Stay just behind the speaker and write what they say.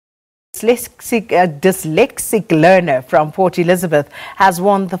dyslexic learner from Port Elizabeth has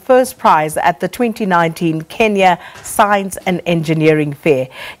won the first prize at the 2019 Kenya Science and Engineering Fair.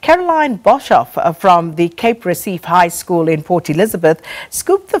 Caroline Boshoff from the Cape Recife High School in Port Elizabeth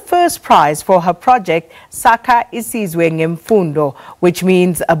scooped the first prize for her project Sakha Isizwe Ngemfundo, which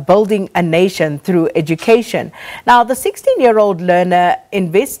means building a nation through education. Now, the 16-year-old learner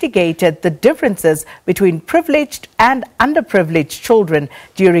investigated the differences between privileged and underprivileged children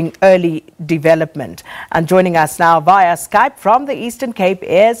during early development. And joining us now via Skype from the Eastern Cape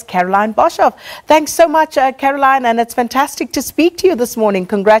is Caroline Boshoff. Thanks so much, Caroline, and it's fantastic to speak to you this morning.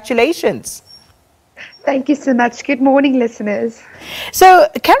 Congratulations. Thank you so much. Good morning, listeners. So,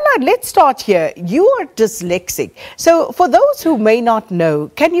 Caroline, let's start here. You are dyslexic. So, for those who may not know,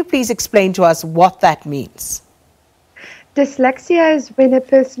 can you please explain to us what that means? Dyslexia is when a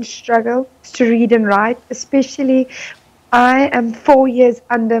person struggles to read and write, especially I am 4 years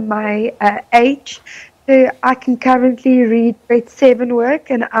under my age, so I can currently read grade 7 work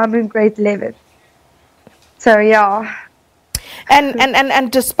and I'm in grade 11. So, yeah.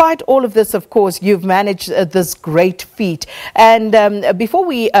 And despite all of this, of course, you've managed this great feat. And before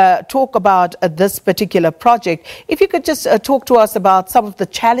we talk about this particular project, if you could just talk to us about some of the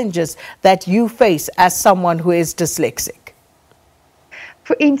challenges that you face as someone who is dyslexic.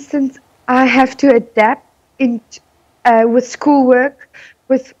 For instance, I have to adapt with schoolwork,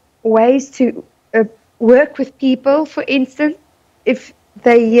 with ways to work with people. For instance, if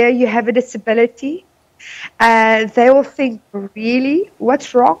they hear you have a disability, they will think, really,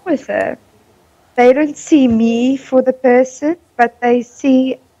 what's wrong with her? They don't see me for the person, but they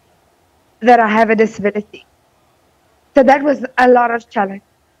see that I have a disability. So that was a lot of challenge.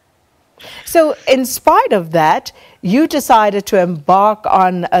 So in spite of that, you decided to embark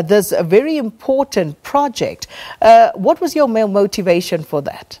on this very important project. What was your main motivation for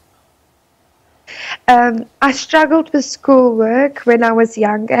that? I struggled with schoolwork when I was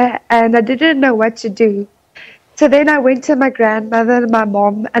younger and I didn't know what to do. So then I went to my grandmother and my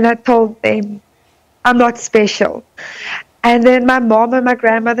mom and I told them, I'm not special. And then my mom and my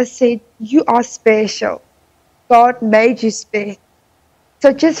grandmother said, you are special. God made you special.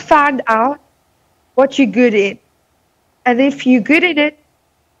 So just find out what you're good in. And if you're good in it,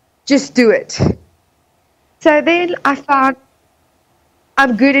 just do it. So then I found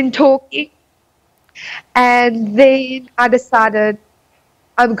I'm good in talking. And then I decided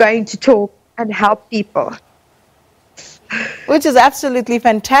I'm going to talk and help people. Which is absolutely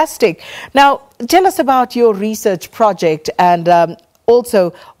fantastic. Now, tell us about your research project and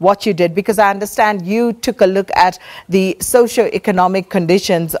also what you did, because I understand you took a look at the socio-economic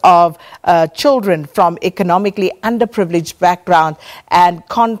conditions of children from economically underprivileged background and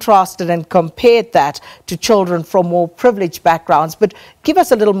contrasted and compared that to children from more privileged backgrounds. But give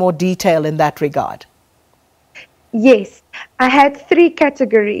us a little more detail in that regard. Yes, I had 3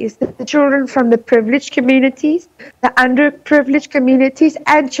 categories: the children from the privileged communities, the underprivileged communities,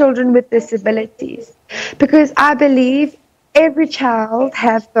 and children with disabilities. Because I believe every child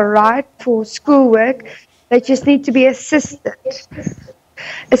has the right for schoolwork. They just need to be assisted,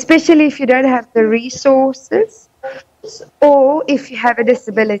 especially if you don't have the resources or if you have a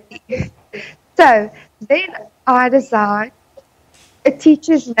disability. So then I designed a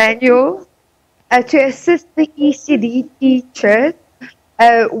teacher's manual to assist the ECD teachers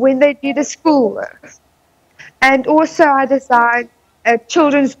when they do the schoolwork. And also I designed a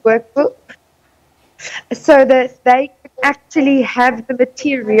children's workbook so that they can actually have the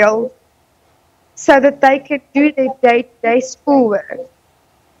material so that they can do their day-to-day schoolwork.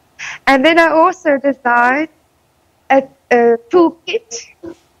 And then I also designed a toolkit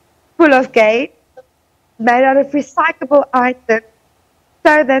full of games made out of recyclable items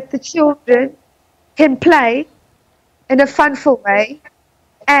so that the children can play in a funful way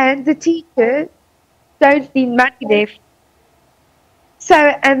and the teachers don't need money there. So,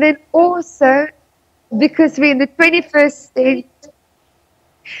 and then also, because we're in the 21st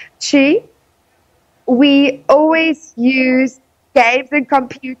century, we always use games and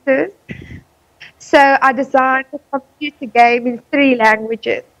computers. So I designed a computer game in 3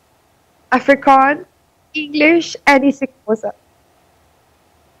 languages: Afrikaans, English, and isiXhosa.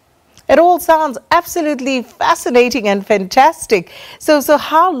 It all sounds absolutely fascinating and fantastic. So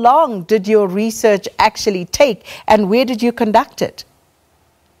how long did your research actually take and where did you conduct it?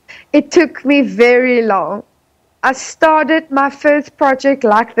 It took me very long. I started my first project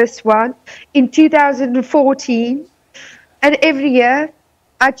like this one in 2014, and every year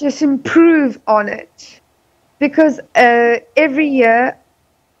I just improve on it because every year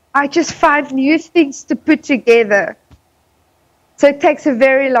I just find new things to put together. So it takes a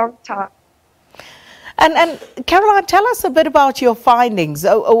very long time. And Caroline, tell us a bit about your findings.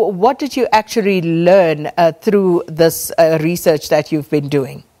 What did you actually learn through this research that you've been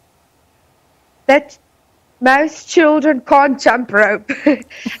doing? That most children can't jump rope.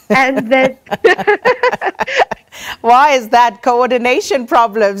 And that... Why is that? Coordination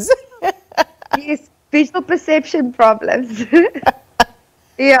problems. Yes, visual perception problems.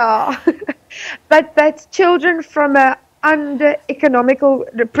 Yeah. But that children from a under economical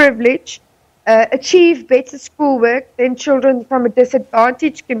privilege achieve better schoolwork than children from a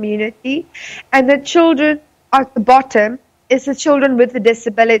disadvantaged community, and the children at the bottom is the children with the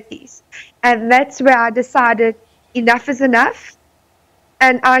disabilities. And that's where I decided enough is enough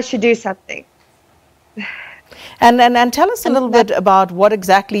and I should do something. And tell us a little bit about what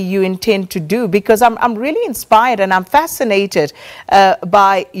exactly you intend to do, because I'm really inspired and I'm fascinated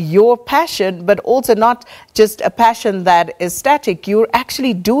by your passion, but also not just a passion that is static. You're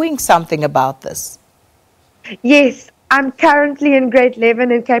actually doing something about this. Yes, I'm currently in grade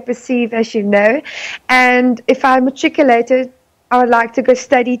 11 in Cape Recife, as you know, and if I'm matriculated, I would like to go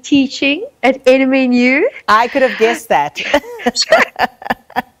study teaching at NMNU. I could have guessed that.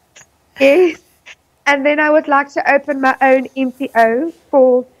 Yes. And then I would like to open my own NPO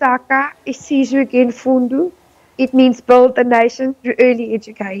called Sakha Isizwe Ngemfundo. It means build a nation through early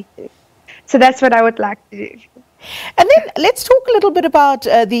education. So that's what I would like to do. And then let's talk a little bit about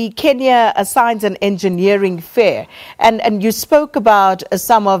the Kenya Science and Engineering Fair. And you spoke about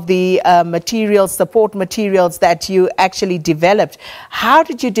some of the materials, support materials that you actually developed. How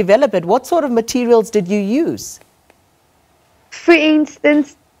did you develop it? What sort of materials did you use? For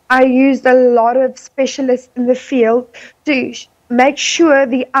instance, I used a lot of specialists in the field to make sure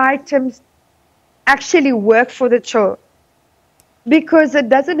the items actually work for the child. Because it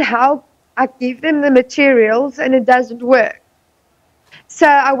doesn't help, I give them the materials and it doesn't work. So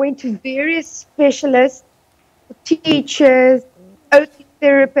I went to various specialists, teachers, OT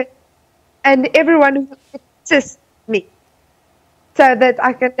therapists, and everyone who could assist me so that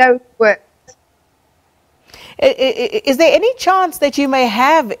I can know it works. Is there any chance that you may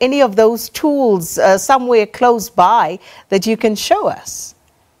have any of those tools somewhere close by that you can show us?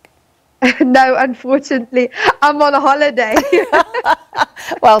 No, unfortunately, I'm on a holiday.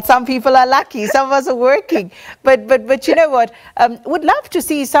 Well, some people are lucky. Some of us are working. But you know what? Would love to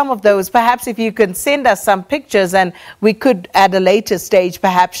see some of those. Perhaps if you can send us some pictures and we could, at a later stage,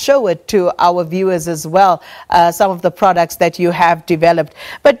 perhaps show it to our viewers as well, some of the products that you have developed.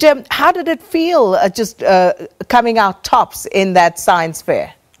 But how did it feel just coming out tops in that science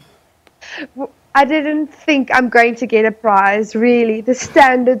fair? I didn't think I'm going to get a prize, really. The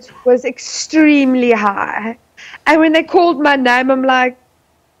standards was extremely high. And when they called my name, I'm like,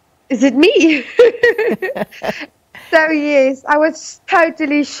 is it me? So, yes, I was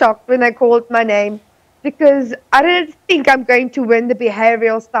totally shocked when they called my name because I didn't think I'm going to win the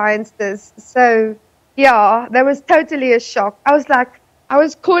behavioral sciences. So, yeah, that was totally a shock. I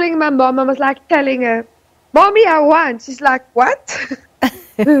was calling my mom. I was like telling her, Mommy, I won. She's like, what?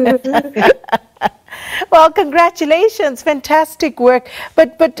 Well, congratulations. Fantastic work.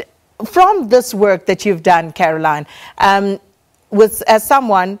 But from this work that you've done, Caroline, as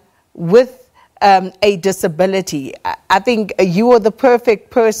someone with a disability, I think you are the perfect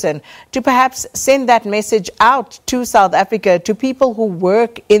person to perhaps send that message out to South Africa, to people who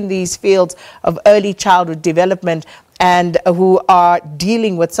work in these fields of early childhood development and who are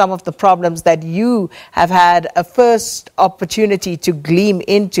dealing with some of the problems that you have had a first opportunity to gleam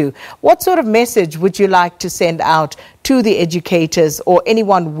into. What sort of message would you like to send out to the educators or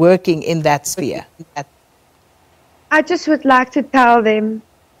anyone working in that sphere? I just would like to tell them,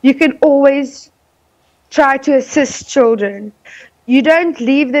 you can always try to assist children. You don't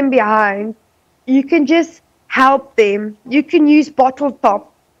leave them behind. You can just help them. You can use bottle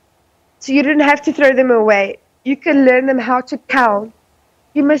top, so you don't have to throw them away. You can learn them how to count.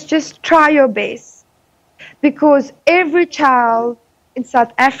 You must just try your best, because every child in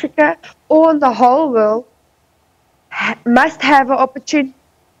South Africa or in the whole world must have an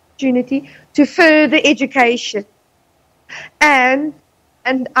opportunity to further education. And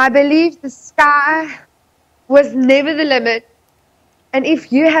I believe the sky was never the limit. And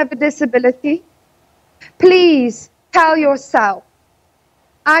if you have a disability, please tell yourself,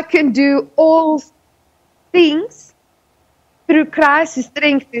 I can do all things through Christ who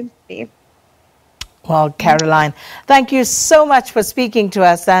strengthens me. Well, Caroline, thank you so much for speaking to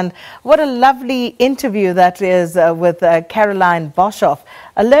us. And what a lovely interview that is with Caroline Boshoff,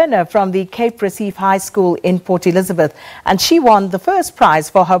 a learner from the Cape Recife High School in Port Elizabeth. And she won the first prize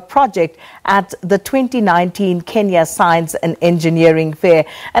for her project at the 2019 Kenya Science and Engineering Fair.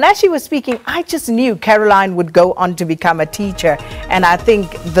 And as she was speaking, I just knew Caroline would go on to become a teacher. And I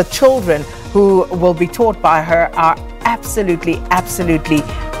think the children who will be taught by her are absolutely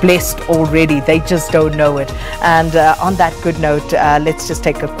blessed already. They just don't know it. And on that good note, let's just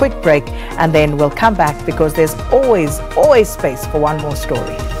take a quick break and then we'll come back, because there's always space for one more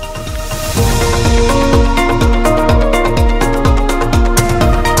story.